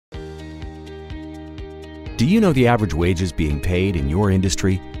Do you know the average wages being paid in your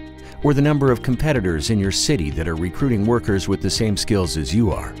industry? Or the number of competitors in your city that are recruiting workers with the same skills as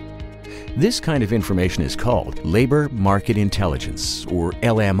you are? This kind of information is called Labor Market Intelligence, or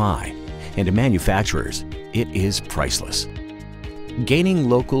LMI, and to manufacturers, it is priceless. Gaining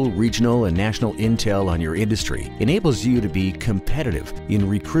local, regional, and national intel on your industry enables you to be competitive in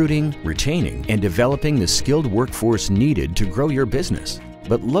recruiting, retaining, and developing the skilled workforce needed to grow your business.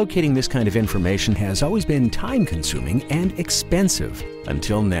 But locating this kind of information has always been time-consuming and expensive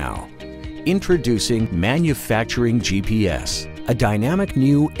until now. Introducing ManufacturingGPS, a dynamic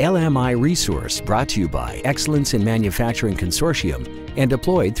new LMI resource brought to you by Excellence in Manufacturing Consortium and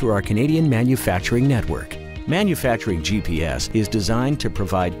deployed through our Canadian Manufacturing Network. ManufacturingGPS is designed to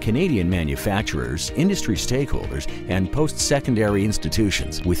provide Canadian manufacturers, industry stakeholders, and post-secondary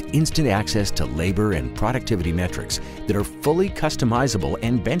institutions with instant access to labor and productivity metrics that are fully customizable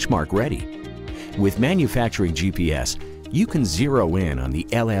and benchmark ready. With ManufacturingGPS, you can zero in on the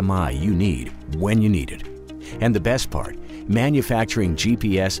LMI you need when you need it. And the best part,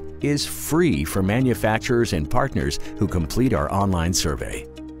 ManufacturingGPS is free for manufacturers and partners who complete our online survey.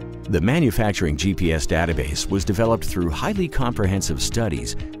 The ManufacturingGPS database was developed through highly comprehensive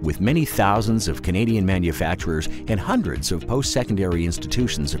studies with many thousands of Canadian manufacturers and hundreds of post-secondary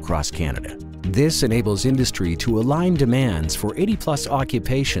institutions across Canada. This enables industry to align demands for 80-plus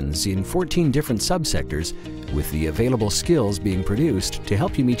occupations in 14 different subsectors with the available skills being produced to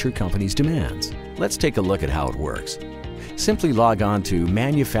help you meet your company's demands. Let's take a look at how it works. Simply log on to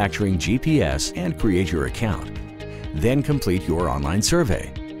ManufacturingGPS and create your account. Then complete your online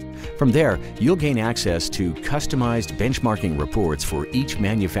survey. From there, you'll gain access to customized benchmarking reports for each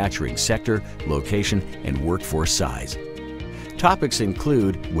manufacturing sector, location, and workforce size. Topics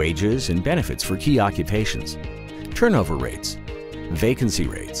include wages and benefits for key occupations, turnover rates, vacancy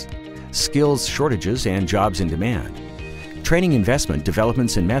rates, skills shortages and jobs in demand, training investment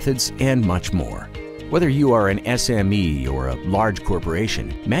developments and methods, and much more. Whether you are an SME or a large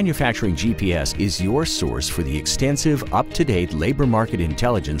corporation, ManufacturingGPS is your source for the extensive, up-to-date labor market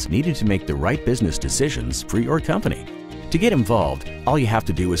intelligence needed to make the right business decisions for your company. To get involved, all you have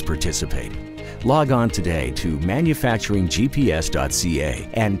to do is participate. Log on today to manufacturinggps.ca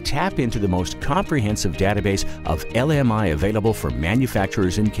and tap into the most comprehensive database of LMI available for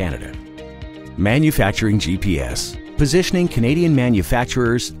manufacturers in Canada. ManufacturingGPS, positioning Canadian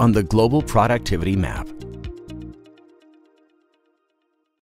manufacturers on the global productivity map.